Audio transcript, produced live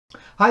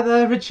Hi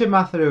there, Richard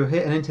Matheru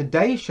here, and in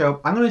today's show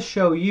I'm going to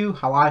show you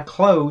how I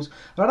close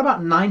around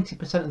about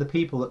 90% of the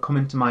people that come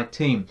into my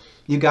team.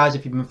 You guys,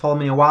 if you've been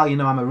following me a while, you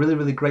know I'm a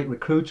really great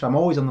recruiter. I'm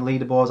always on the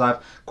leaderboards.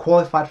 I've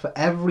qualified for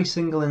every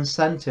single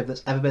incentive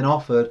that's ever been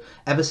offered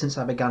ever since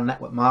I began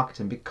network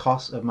marketing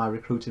because of my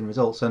recruiting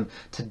results. And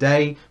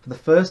today, for the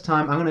first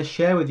time, I'm going to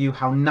share with you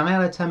how 9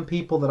 out of 10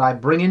 people that I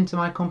bring into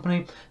my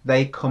company,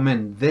 they come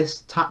in.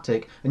 This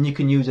tactic, and you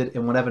can use it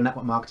in whatever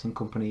network marketing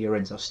company you're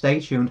in. So stay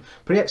tuned.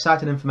 Pretty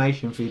exciting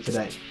information for you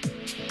today.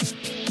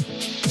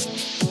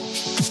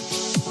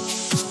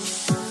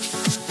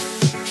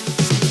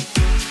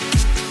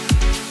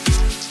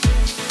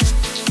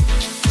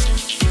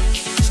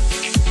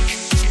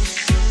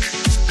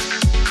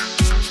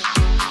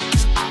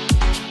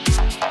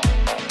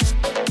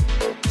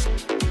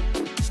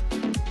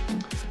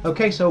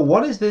 Okay, so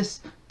what is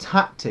this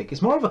tactic?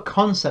 It's more of a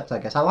concept, I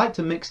guess. I like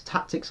to mix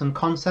tactics and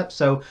concepts,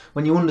 so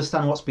when you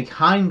understand what's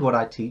behind what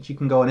I teach, you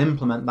can go and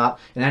implement that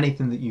in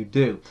anything that you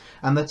do.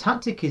 And the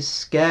tactic is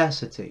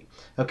scarcity.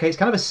 Okay, it's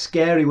kind of a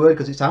scary word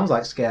because it sounds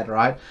like scared,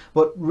 right?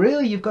 But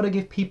really, you've got to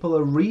give people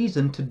a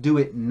reason to do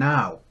it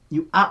now.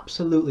 You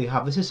absolutely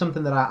have. This is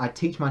something that I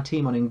teach my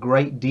team on in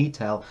great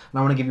detail, and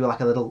I want to give you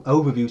like a little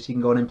overview so you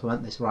can go and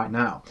implement this right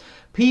now.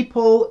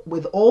 People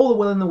with all the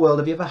will in the world,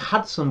 have you ever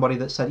had somebody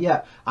that said,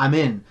 yeah, I'm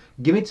in,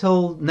 give me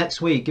till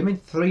next week, give me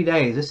 3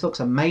 days, this looks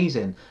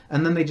amazing,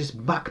 and then they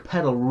just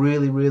backpedal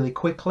really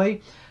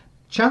quickly?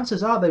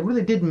 Chances are they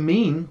really did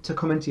mean to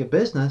come into your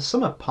business.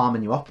 Some are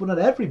palming you off, but not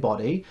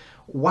everybody.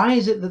 Why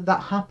is it that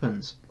that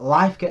happens?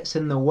 Life gets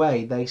in the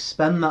way. They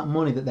spend that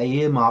money that they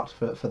earmarked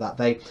for that.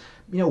 They,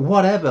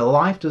 whatever,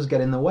 life does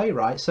get in the way,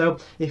 right? So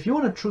if you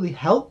want to truly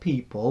help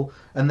people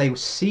and they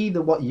see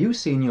what you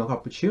see in your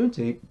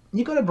opportunity,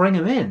 you've got to bring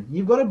them in.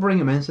 You've got to bring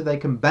them in so they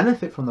can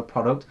benefit from the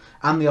product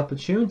and the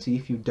opportunity.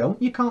 If you don't,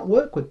 you can't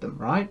work with them,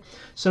 right?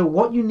 So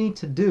what you need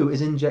to do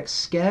is inject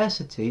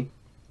scarcity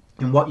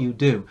in what you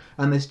do,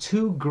 and there's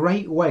 2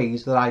 great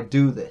ways that I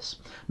do this.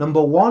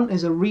 Number 1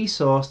 is a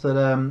resource that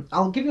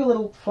I'll give you a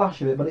little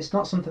flash of it, but it's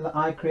not something that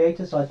I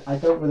created, so I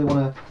don't really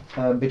want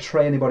to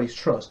betray anybody's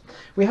trust.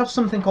 We have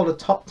something called a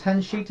top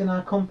 10 sheet in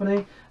our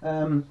company.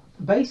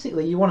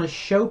 Basically, you want to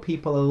show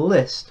people a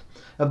list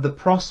of the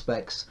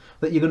prospects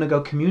that you're going to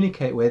go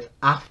communicate with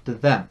after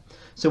them.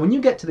 So when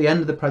you get to the end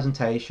of the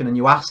presentation and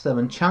you ask them,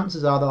 and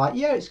chances are they're like,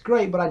 yeah, it's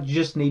great, but I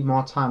just need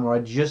more time, or I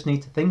just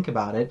need to think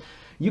about it.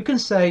 You can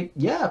say,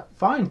 yeah,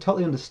 fine,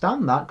 totally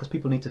understand that, because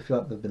people need to feel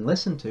like they've been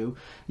listened to.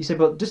 You say,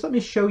 but just let me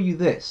show you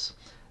this.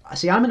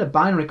 See, I'm in a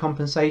binary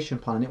compensation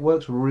plan, and it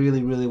works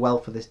really well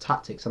for this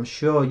tactics. I'm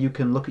sure you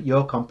can look at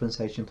your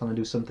compensation plan and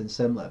do something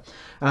similar.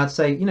 And I'd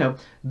say,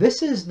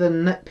 this is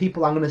the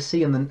people I'm going to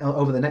see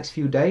over the next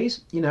few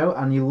days,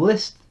 and you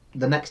list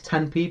the next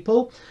 10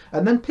 people,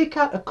 and then pick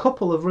out a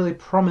couple of really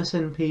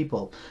promising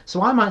people.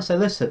 So I might say,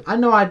 listen, I have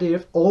no idea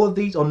if all of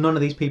these or none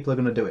of these people are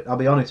going to do it, I'll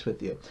be honest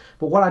with you,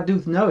 but what I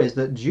do know is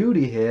that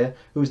Judy here,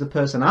 who's the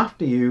person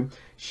after you,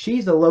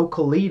 she's the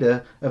local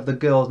leader of the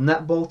girls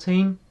netball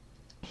team.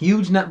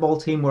 Huge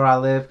netball team where I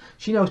live.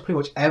 She knows pretty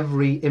much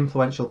every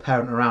influential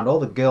parent around.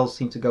 All the girls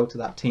seem to go to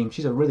that team.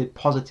 She's a really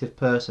positive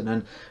person,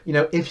 and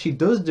if she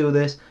does do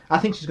this, I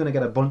think she's going to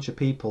get a bunch of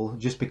people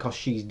just because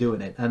she's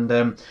doing it. And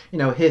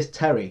here's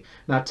Terry.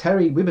 Now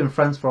Terry, we've been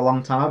friends for a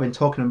long time. I've been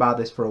talking about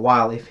this for a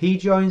while. If he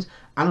joins,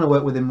 I'm going to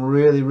work with him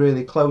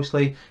really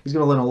closely. He's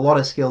going to learn a lot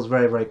of skills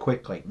very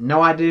quickly.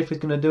 No idea if he's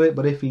going to do it,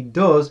 but if he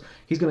does,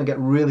 he's going to get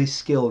really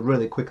skilled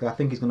really quickly. I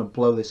think he's going to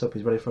blow this up.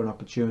 He's ready for an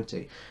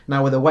opportunity.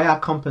 Now, with the way our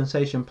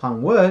compensation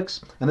plan works,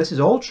 and this is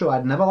all true,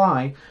 I'd never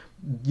lie,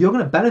 you're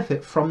going to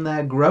benefit from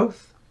their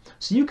growth.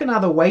 So you can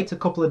either wait a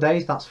couple of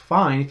days, that's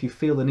fine if you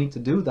feel the need to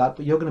do that,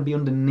 but you're going to be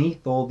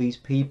underneath all these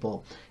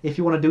people. If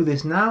you want to do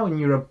this now and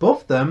you're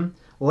above them,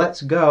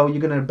 let's go.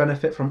 You're going to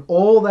benefit from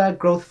all their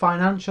growth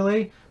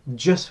financially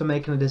just for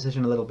making a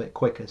decision a little bit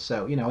quicker.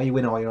 So, you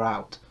win or you're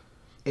out.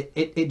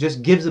 It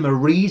just gives them a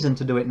reason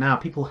to do it now.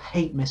 People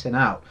hate missing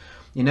out.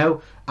 I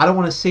don't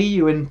want to see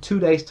you in 2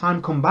 days' time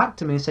come back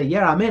to me and say,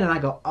 yeah, I'm in. And I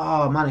go,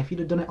 oh man, if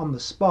you'd have done it on the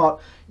spot,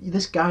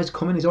 this guy's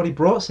coming, he's already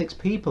brought 6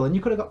 people and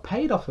you could have got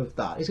paid off of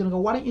that. He's going to go,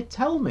 why don't you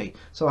tell me?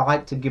 So I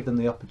like to give them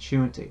the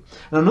opportunity.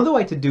 And another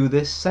way to do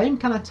this, same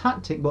kind of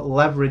tactic, but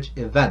leverage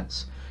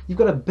events. You've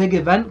got a big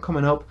event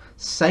coming up,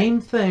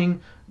 same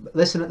thing.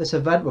 Listen, at this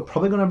event, we're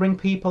probably going to bring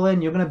people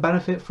in. You're going to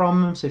benefit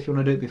from them. So if you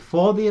want to do it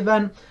before the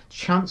event,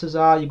 chances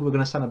are we're going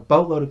to send a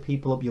boatload of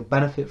people up. You'll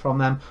benefit from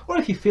them. Or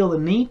if you feel the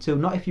need to,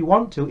 not if you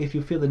want to, if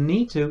you feel the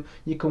need to,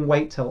 you can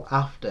wait till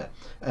after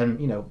and,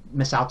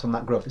 miss out on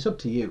that growth. It's up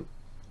to you.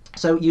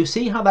 So you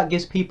see how that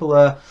gives people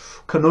a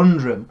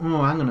conundrum.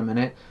 Oh, hang on a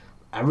minute.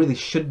 I really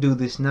should do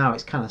this now.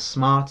 It's kind of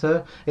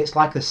smarter. It's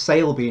like a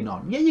sale being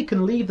on. Yeah, you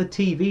can leave the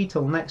TV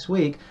till next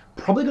week.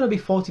 Probably going to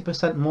be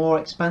 40% more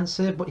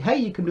expensive, but hey,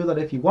 you can do that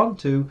if you want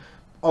to.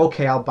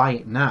 Okay, I'll buy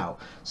it now.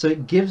 So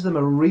it gives them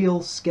a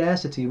real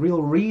scarcity,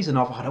 real reason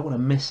of, oh, I don't want to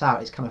miss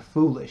out. It's kind of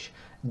foolish.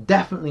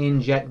 Definitely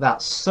inject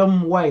that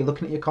some way,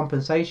 looking at your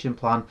compensation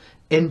plan,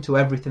 into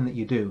everything that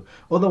you do.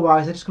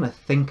 Otherwise, they're just going to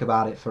think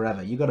about it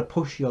forever. You've got to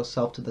push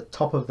yourself to the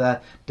top of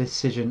their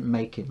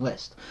decision-making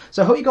list.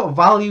 So I hope you got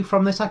value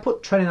from this. I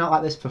put training out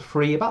like this for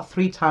free about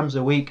 3 times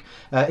a week.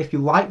 If you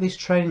like this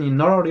training, you're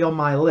not already on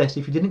my list.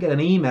 If you didn't get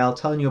an email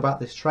telling you about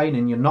this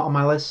training, you're not on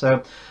my list.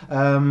 So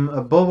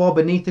above or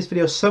beneath this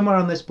video, somewhere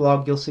on this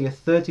blog, you'll see a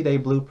 30-day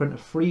blueprint, a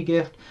free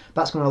gift.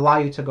 That's going to allow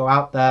you to go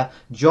out there,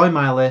 join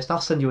my list. I'll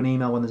send you an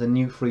email when there's a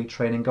new free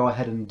training. Go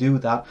ahead and do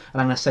that.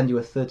 And I'm going to send you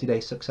a 30-day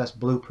success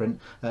blueprint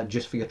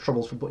just for your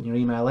troubles for putting your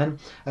email in.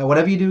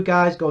 Whatever you do,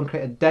 guys, go and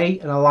create a day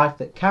and a life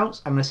that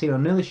counts. I'm going to see you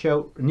on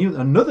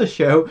another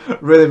show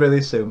really,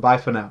 really soon. Bye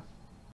for now.